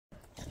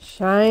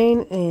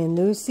Shine and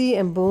Lucy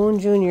and Boone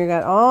Jr.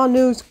 got all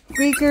new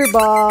squeaker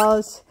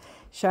balls.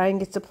 Shine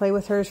gets to play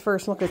with hers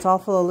first. Look, it's all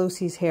full of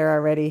Lucy's hair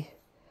already.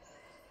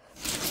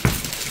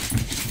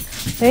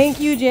 Thank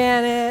you,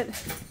 Janet.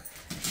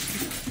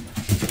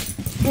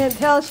 Can't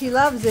tell she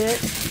loves it.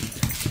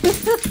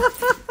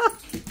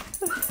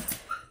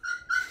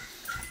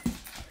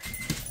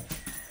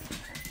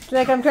 She's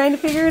like, I'm trying to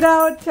figure it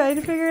out.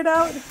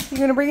 You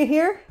gonna bring it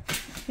here?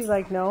 She's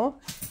like, no.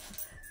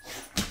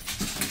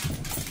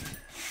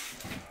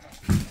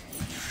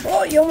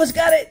 Oh, you almost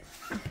got it.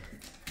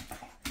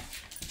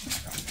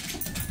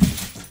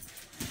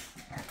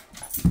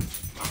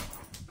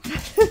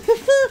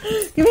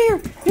 Come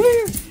here.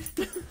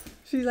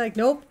 She's like,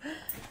 nope.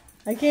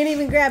 I can't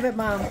even grab it,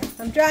 Mom.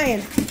 I'm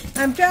trying.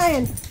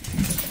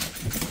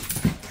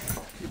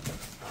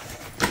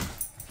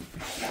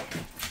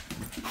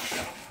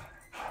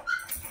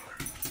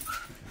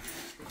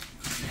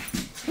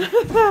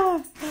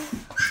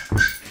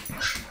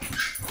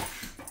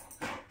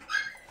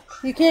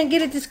 You can't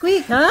get it to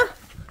squeak, huh?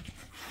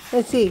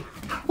 Let's see.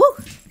 Woo!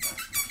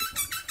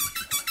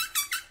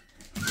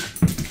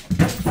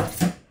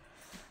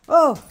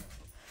 Oh,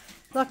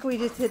 lucky we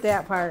just hit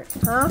that part,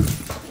 huh?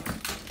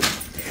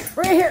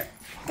 Right here.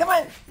 Come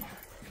on.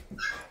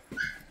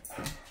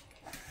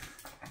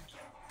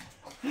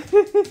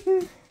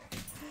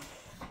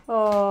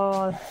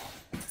 Oh,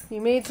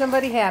 you made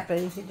somebody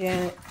happy,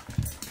 Janet.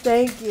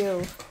 Thank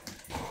you.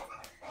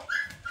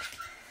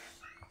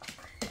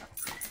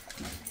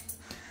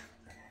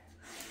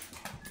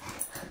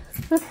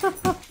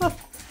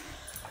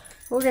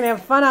 We're going to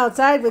have fun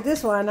outside with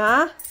this one,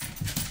 huh?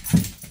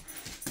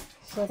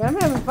 She's like, I'm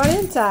having fun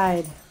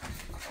inside.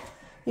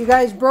 You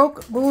guys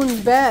broke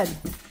Boone's bed.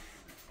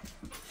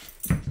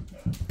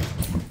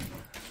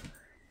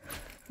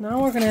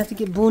 Now we're going to have to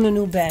get Boone a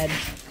new bed.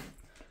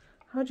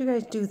 How'd you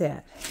guys do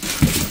that?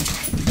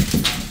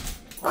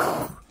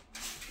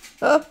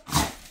 Oh.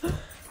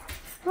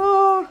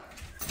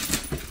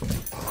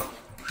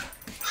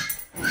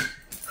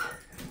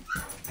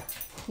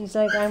 He's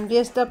like, I'm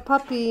just a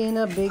puppy in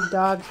a big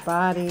dog's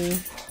body.